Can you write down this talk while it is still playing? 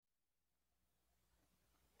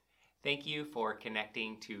Thank you for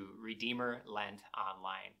connecting to Redeemer Lent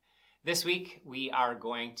Online. This week, we are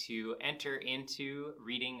going to enter into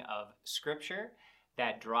reading of Scripture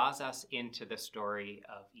that draws us into the story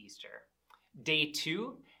of Easter. Day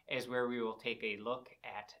 2 is where we will take a look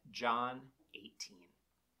at John 18.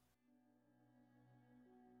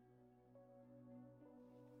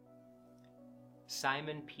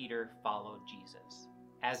 Simon Peter followed Jesus,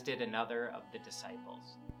 as did another of the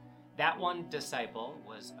disciples. That one disciple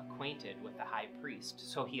was acquainted with the high priest,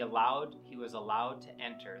 so he was allowed to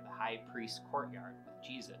enter the high priest's courtyard with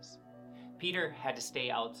Jesus. Peter had to stay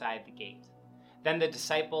outside the gate. Then the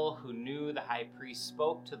disciple who knew the high priest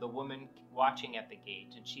spoke to the woman watching at the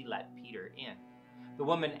gate, and she let Peter in. The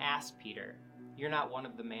woman asked Peter, "You're not one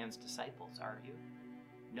of the man's disciples, are you?"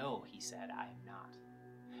 "No," he said, "I am not."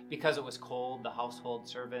 Because it was cold, the household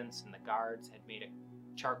servants and the guards had made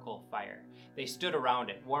a charcoal fire. They stood around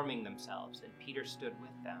it, warming themselves, and Peter stood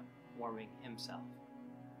with them, warming himself.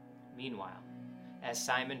 Meanwhile, as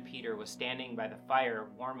Simon Peter was standing by the fire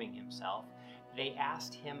warming himself, they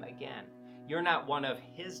asked him again, "You're not one of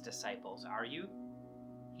his disciples, are you?"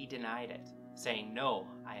 He denied it, saying, "No,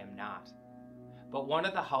 I am not." But one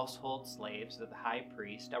of the household slaves of the high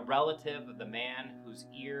priest, a relative of the man whose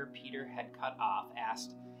ear Peter had cut off,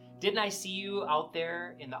 asked, "Didn't I see you out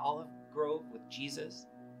there in the olive grove with Jesus?"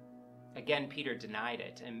 Again, Peter denied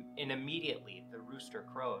it, and immediately the rooster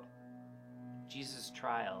crowed. Jesus'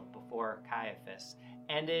 trial before Caiaphas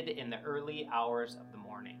ended in the early hours of the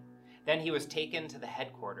morning. Then he was taken to the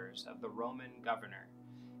headquarters of the Roman governor.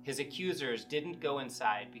 His accusers didn't go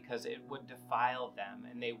inside because it would defile them,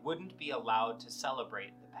 and they wouldn't be allowed to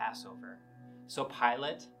celebrate the Passover. So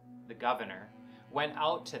Pilate, the governor, went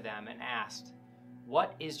out to them and asked,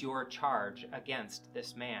 "What is your charge against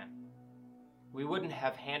this man?" "We wouldn't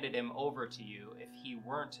have handed him over to you if he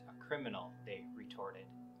weren't a criminal," they retorted.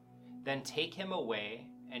 "Then take him away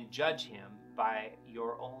and judge him by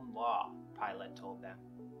your own law," Pilate told them.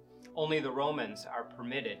 "Only the Romans are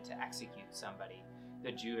permitted to execute somebody,"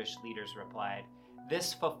 the Jewish leaders replied.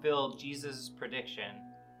 This fulfilled Jesus' prediction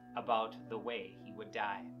about the way he would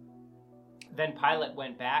die. Then Pilate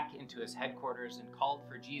went back into his headquarters and called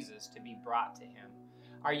for Jesus to be brought to him.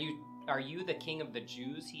 Are you the king of the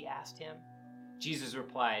Jews?" he asked him. Jesus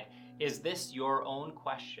replied, "Is this your own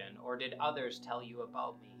question, or did others tell you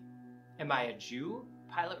about me?" "Am I a Jew?"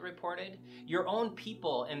 Pilate reported. "Your own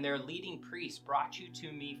people and their leading priests brought you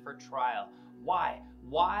to me for trial. Why?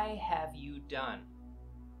 Why have you done?"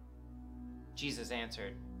 Jesus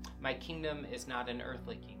answered, "My kingdom is not an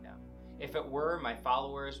earthly kingdom. If it were, my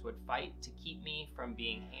followers would fight to keep me from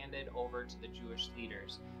being handed over to the Jewish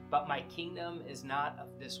leaders. But my kingdom is not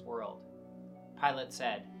of this world." Pilate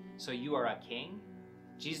said, "So you are a king?"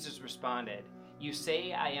 Jesus responded, "You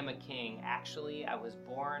say I am a king. Actually, I was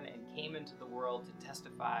born and came into the world to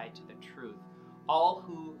testify to the truth. All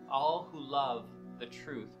who love the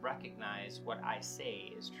truth recognize what I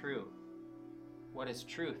say is true." "What is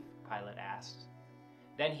truth?" Pilate asked.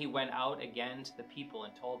 Then he went out again to the people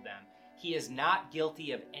and told them, "He is not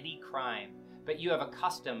guilty of any crime, but you have a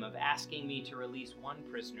custom of asking me to release one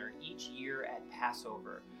prisoner each year at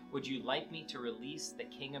Passover. Would you like me to release the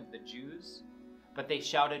King of the Jews?" But they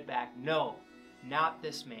shouted back, "No, not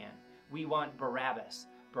this man. We want Barabbas."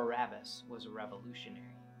 Barabbas was a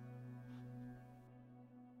revolutionary.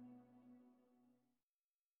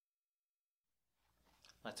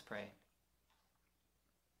 Let's pray.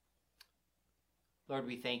 Lord,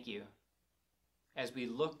 we thank you as we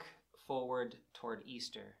look forward toward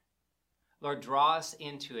Easter. Lord, draw us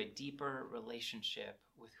into a deeper relationship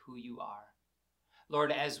with who you are.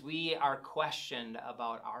 Lord, as we are questioned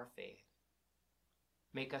about our faith,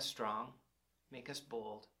 make us strong, make us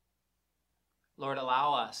bold. Lord,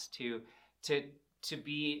 allow us to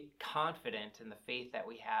be confident in the faith that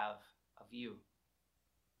we have of you.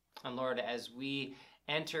 And Lord, as we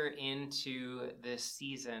enter into this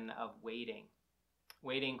season of waiting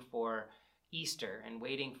for Easter and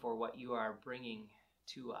waiting for what you are bringing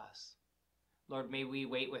to us, Lord, may we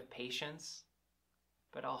wait with patience,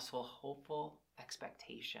 but also hopeful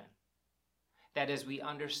expectation. That as we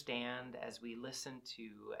understand, as we listen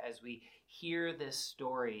to, as we hear this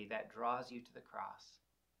story that draws you to the cross,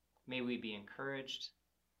 may we be encouraged,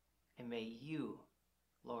 and may you,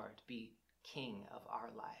 Lord, be King of our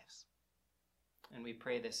lives. And we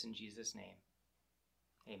pray this in Jesus' name.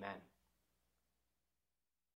 Amen.